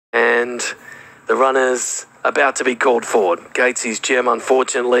And the runners about to be called forward. Gatesy's Gem,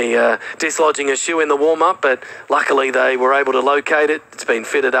 unfortunately, dislodging a shoe in the warm-up, but luckily they were able to locate it. It's been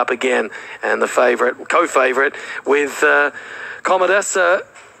fitted up again, and the favourite, co-favourite, with Commodus,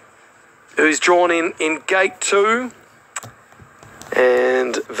 who's drawn in gate 2.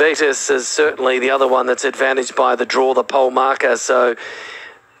 And Vytis is certainly the other one that's advantaged by the draw, the pole marker. So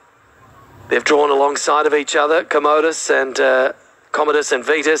they've drawn alongside of each other, Commodus and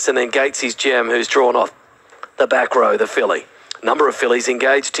Vytis, and then Gatesy's Gem, who's drawn off the back row, the filly. Number of fillies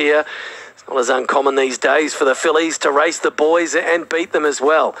engaged here. It's not as uncommon these days for the fillies to race the boys and beat them as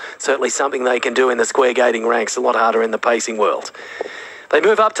well. Certainly something they can do in the square gating ranks, a lot harder in the pacing world. They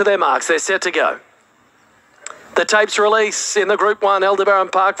move up to their marks. They're set to go. The tapes release in the Group 1 Aldebaran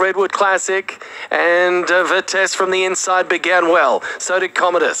Park Redwood Classic, and Vytis from the inside began well. So did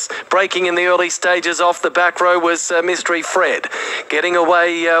Commodus. Breaking in the early stages off the back row was Mystery Fred. Getting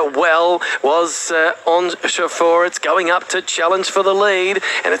away well was On Chauffeur. It's going up to challenge for the lead,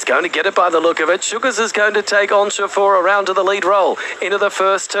 and it's going to get it by the look of it. Sugars is going to take On Chauffeur around to the lead roll into the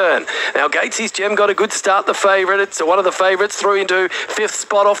first turn. Now Gatesy's Gem got a good start, the favourite. It's one of the favourites through into 5th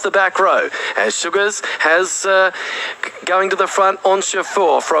spot off the back row, as Sugars has going to the front on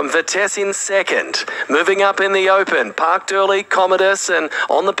Chauffeur from Vytis in 2nd. Moving up in the open, parked early, Commodus, and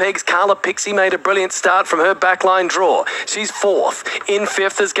on the pegs, Carla Pixie made a brilliant start from her backline draw. She's 4th. In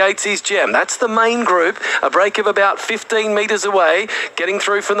 5th is Gatesy's Gem. That's the main group, a break of about 15 metres away. Getting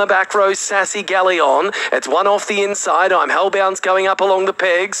through from the back row, Sassy Galleon. It's one off the inside. I'm Hellbound's going up along the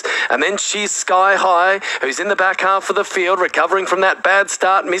pegs, and then She's Sky High, who's in the back half of the field, recovering from that bad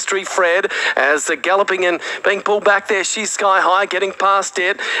start, Mystery Fred, as galloping and being pulled back there. She's Sky High, getting past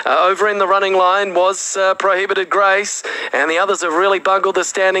it. Over in the running line was Prohibited Grace, and the others have really bungled the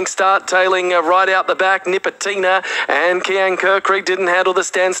standing start, tailing right out the back. Nipotina and Kian Kirkrig didn't handle the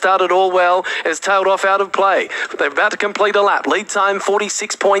stand start at all well, has tailed off out of play. They're about to complete a lap. Lead time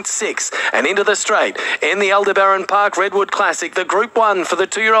 46.6, and into the straight in the Aldebaran Park Redwood Classic, the Group 1 for the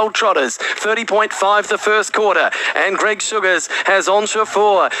 2-year-old trotters, 30.5 the first quarter, and Greg Sugars has On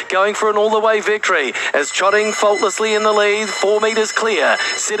Chauffeur going for an all-the-way victory as trotting faultlessly in the lead, 4 metres clear,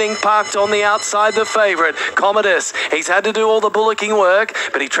 sitting parked on the outside, the favourite, Commodus. He's had to do all the bullocking work,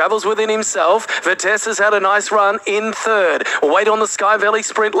 but he travels within himself. Vytis has had a nice run in 3rd. Wait on the Sky Valley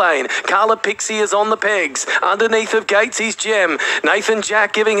sprint lane. Carla Pixie is on the pegs, underneath of Gatesy's Gem. Nathan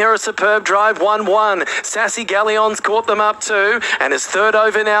Jack giving her a superb drive, 1-1. Sassy Galleon's caught them up too, and is 3rd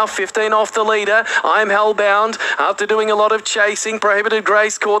over now, 15 off the leader. I'm Hellbound, after doing a lot of chasing. Prohibited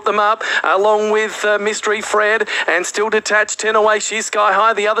Grace caught them up, along with Mystery Fred, and still detached 10 away. She's Sky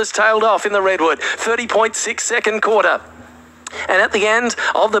High. The others tailed off in the Redwood. 30.6 second quarter. And at the end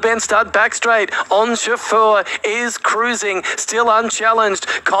of the bend stud back straight, On Chauffeur is cruising, still unchallenged.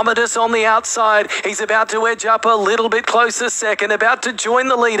 Commodus on the outside. He's about to edge up a little bit closer second, about to join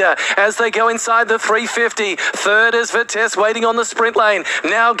the leader as they go inside the 350. 3rd is Vytis waiting on the sprint lane.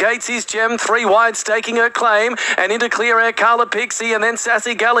 Now Gatesy's Gem 3 wide, staking her claim, and into clear air Carla Pixie, and then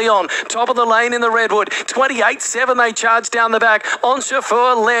Sassy Galleon. Top of the lane in the Redwood. 28.7 they charge down the back. On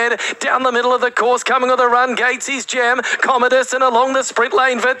Chauffeur led down the middle of the course, coming with a run. Gatesy's Gem, Commodus, and along the sprint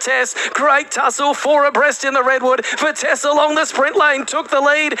lane, Vytis. Great tussle, 4 abreast in the Redwood. Vytis along the sprint lane took the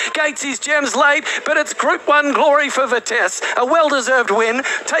lead. Gatesy's Gem's late, but it's Group 1 glory for Vytis. A well-deserved win.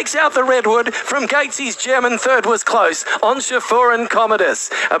 Takes out the Redwood from Gatesy's Gem, and 3rd was close. On Chauffeur and Commodus.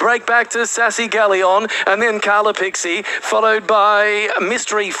 A break back to Sassy Galleon, and then Carla Pixie, followed by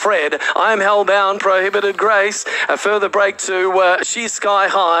Mystery Fred. I'm Hellbound, Prohibited Grace. A further break to She's Sky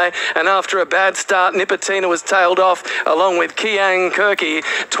High, and after a bad start, Nipotina was tailed off, along with Kian Kirky,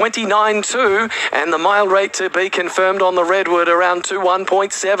 29.2, and the mile rate to be confirmed on the Redwood around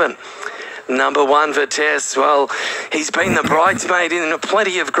 21.7. Number 1, Vytis, well, he's been the bridesmaid in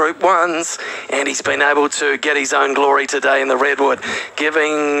plenty of Group 1s, and he's been able to get his own glory today in the Redwood,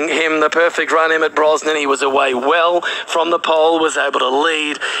 giving him the perfect run. Emmett Brosnan, he was away well from the pole, was able to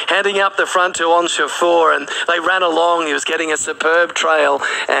lead, heading up the front to On Chauffeur, and they ran along. He was getting a superb trail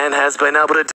and has been able to